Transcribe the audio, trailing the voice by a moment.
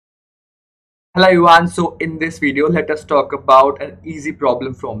Hello everyone, so in this video let us talk about an easy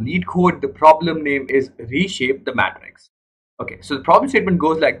problem from LeetCode. The problem name is reshape the matrix. Okay, so the problem statement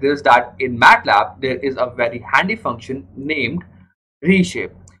goes like this, that in MATLAB there is a very handy function named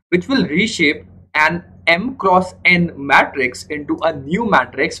reshape which will reshape an m cross n matrix into a new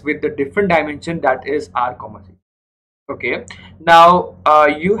matrix with the different dimension, that is r comma c. Okay, now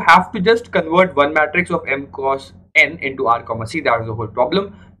you have to just convert one matrix of m cross n into r comma c. That is the whole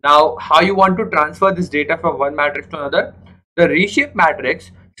problem. Now how you want to transfer this data from one matrix to another? The reshape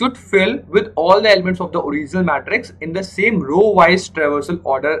matrix should fill with all the elements of the original matrix in the same row wise traversal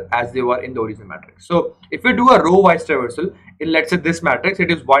order as they were in the original matrix. So if we do a row wise traversal in, let's say, this matrix,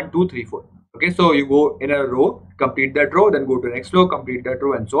 it is 1 2 3 4. Okay, so you go in a row, complete that row, then go to the next row, complete that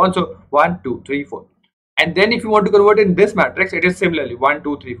row, and so on. So 1 2 3 4. And then if you want to convert in this matrix, it is similarly 1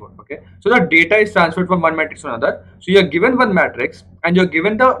 2 3 4. Okay, so the data is transferred from one matrix to another. So you're given one matrix and you're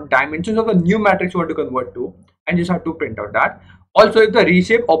given the dimensions of a new matrix you want to convert to, and you just have to print out that. Also, if the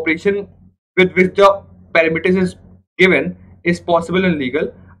reshape operation with which the parameters is given is possible and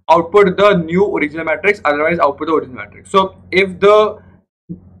legal, output the new original matrix, otherwise output the original matrix. So if the,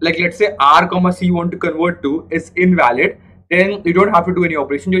 like, let's say r comma c you want to convert to is invalid, then you don't have to do any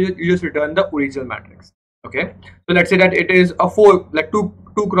operation. You just return the original matrix. Okay, so let's say that it is a 4, like 2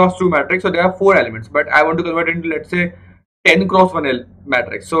 cross 2 matrix, so there are 4 elements, but I want to convert it into, let's say, 10 cross 1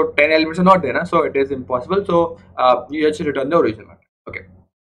 matrix. So 10 elements are not there, na? So it is impossible. So you just return the original matrix. Okay,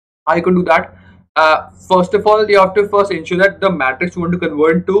 how you can do that? First of all, you have to first ensure that the matrix you want to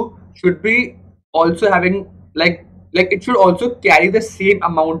convert to should be also having like it should also carry the same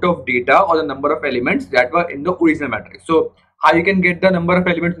amount of data or the number of elements that were in the original matrix. So how you can get the number of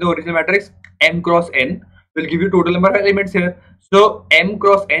elements in the original matrix? M cross n will give you total number of elements here. So m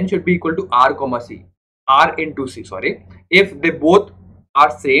cross n should be equal to r comma c, r into c, sorry. If they both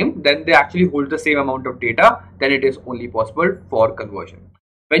are same, then they actually hold the same amount of data, then it is only possible for conversion.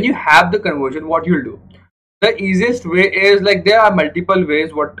 When you have the conversion, what you'll do? The easiest way is, like, there are multiple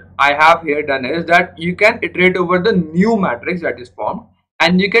ways. What I have here done is that you can iterate over the new matrix that is formed,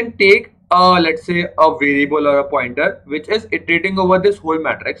 and you can take let's say a variable or a pointer which is iterating over this whole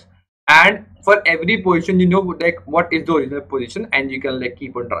matrix, and for every position you know like what is the original position, and you can like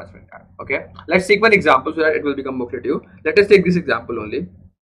keep on transferring that. Okay, let's take one example so that it will become more clear to you. Let us take this example only.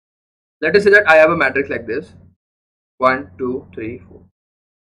 Let us say that I have a matrix like this, 1 2 3 4.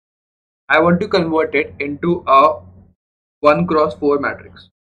 I want to convert it into a 1 cross 4 matrix.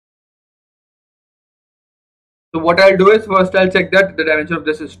 So what I'll do is, first I'll check that the dimension of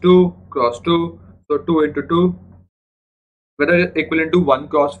this is 2 cross 2, so 2 into 2, whether it's equivalent to 1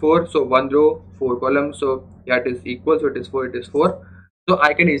 cross 4, so 1 row 4 columns, so yeah, it is equal, so it is 4, it is 4. So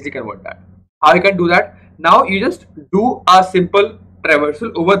I can easily convert that. How you can do that? Now you just do a simple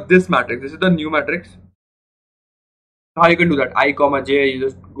traversal over this matrix. This is the new matrix. How you can do that? I comma j, you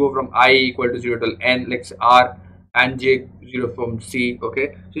just go from I equal to 0 till n, like r, and j 0 from c.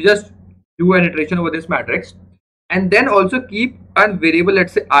 Okay, so you just do an iteration over this matrix, and then also keep a variable,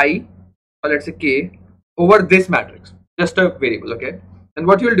 let's say I or let's say k, over this matrix, just a variable. Okay, and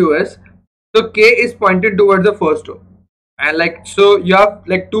what you'll do is, so k is pointed towards the first row, and like, so you have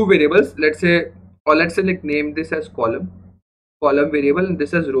like two variables, let's say, or let's say like name this as column variable and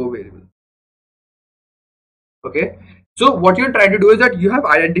this as row variable. Okay, so what you're trying to do is that you have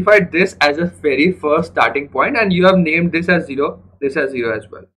identified this as a very first starting point, and you have named this as 0, this as 0 as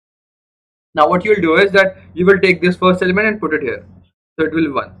well. Now what you'll do is that you will take this first element and put it here, so it will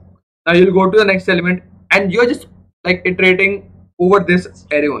be 1. Now you'll go to the next element, and you're just like iterating over this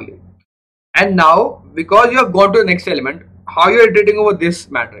array only. And now because you have gone to the next element, how you're iterating over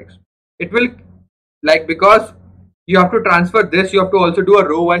this matrix, it will, like, because you have to transfer this, you have to also do a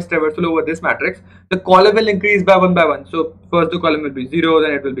row wise traversal over this matrix. The column will increase by 1 by 1. So first the column will be 0,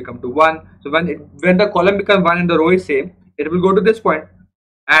 then it will become to 1. So when the column becomes 1 and the row is same, it will go to this point,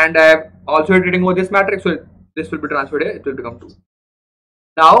 and I am also iterating over this matrix, so this will be transferred here, it will become 2.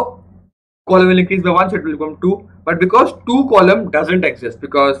 Now column will increase by 1, so it will become 2. But because 2 column doesn't exist,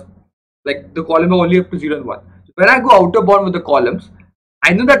 because like the column is only up to 0 and 1. So when I go outer bound with the columns,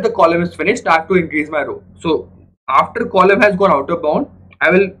 I know that the column is finished, I have to increase my row. So after column has gone outer bound, I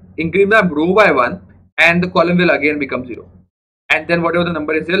will increase my row by 1, and the column will again become 0. And then whatever the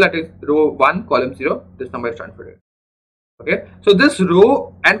number is here, that is row 1, column 0, this number is transferred here. Okay, so this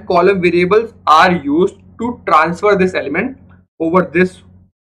row and column variables are used to transfer this element over this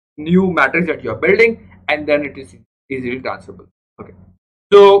new matrix that you are building, and then it is easily transferable. Okay,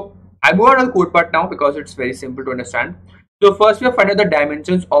 so I'll move on to the code part now because it's very simple to understand. So first we have found out the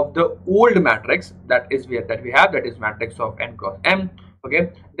dimensions of the old matrix that we have, that is matrix of n cross m.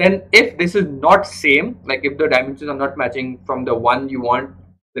 Okay, then if this is not same, like if the dimensions are not matching from the one you want,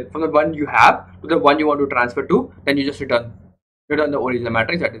 like from the one you have to the one you want to transfer to, then you just return the original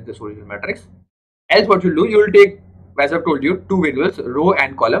matrix, that is this original matrix. Else what you'll do, you will take, as I've told you, two variables, row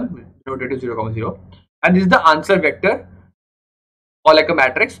and column, noted to 0, 0, and this is the answer vector or like a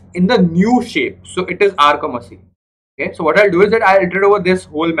matrix in the new shape. So it is r comma c. Okay, so what I'll do is that I'll iterate over this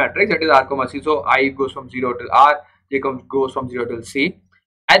whole matrix, that is r comma c. So I goes from 0 till r, j goes from 0 till c.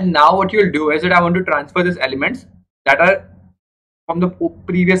 And now what you'll do is that I want to transfer these elements that are from the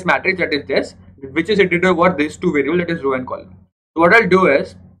previous matrix, that is this, which is iterated over these two variables, that is row and column. So what I'll do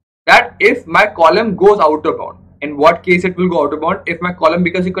is that if my column goes out of bound, in what case it will go out of bound? If my column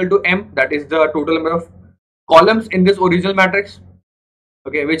becomes equal to m, that is the total number of columns in this original matrix.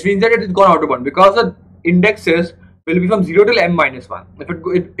 Okay, which means that it is gone out of bound because the indexes will be from 0 till m minus 1.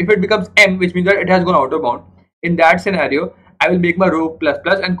 If it becomes m, which means that it has gone out of bound, in that scenario I will make my row plus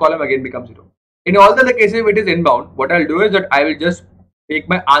plus and column again becomes 0. In all the other cases, if it is inbound, what I'll do is that I will just make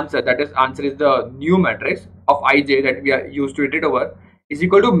my answer, that is answer is the new matrix of ij that we are used to iterate over, is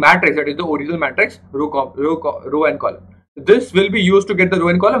equal to matrix, that is the original matrix, row and column. This will be used to get the row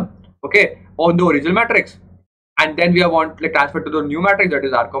and column, okay, on the original matrix. And then we want like transferred to the new matrix, that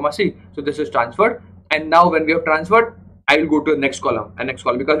is r comma c. So this is transferred, and now when we have transferred, I will go to the next column and next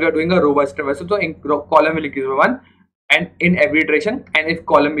column, because we are doing a row wise traversal. So in column will increase by 1, and in every iteration. And if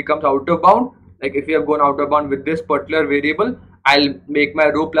column becomes out of bound, like if we have gone out of bound with this particular variable, I'll make my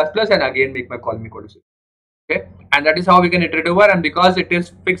row plus plus and again make my column equal to 0. Okay, and that is how we can iterate over. And because it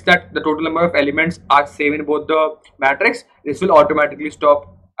is fixed that the total number of elements are same in both the matrix, this will automatically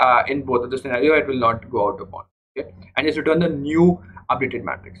stop in both of the scenario. It will not go out of bound. Okay, and just return the new updated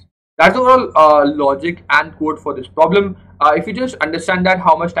matrix. That's the overall logic and code for this problem. If you just understand that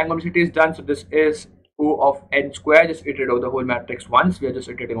how much time complexity is done, so this is O of n square, just iterate over the whole matrix once. We are just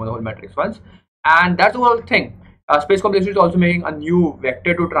iterating over the whole matrix once, and that's the whole thing. Space complexity is also making a new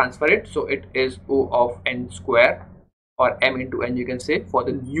vector to transfer it, so it is O of n square, or m into n you can say, for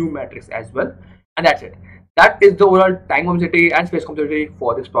the new matrix as well. And that's it. That is the overall time complexity and space complexity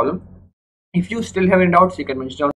for this problem. If you still have any doubts, you can mention down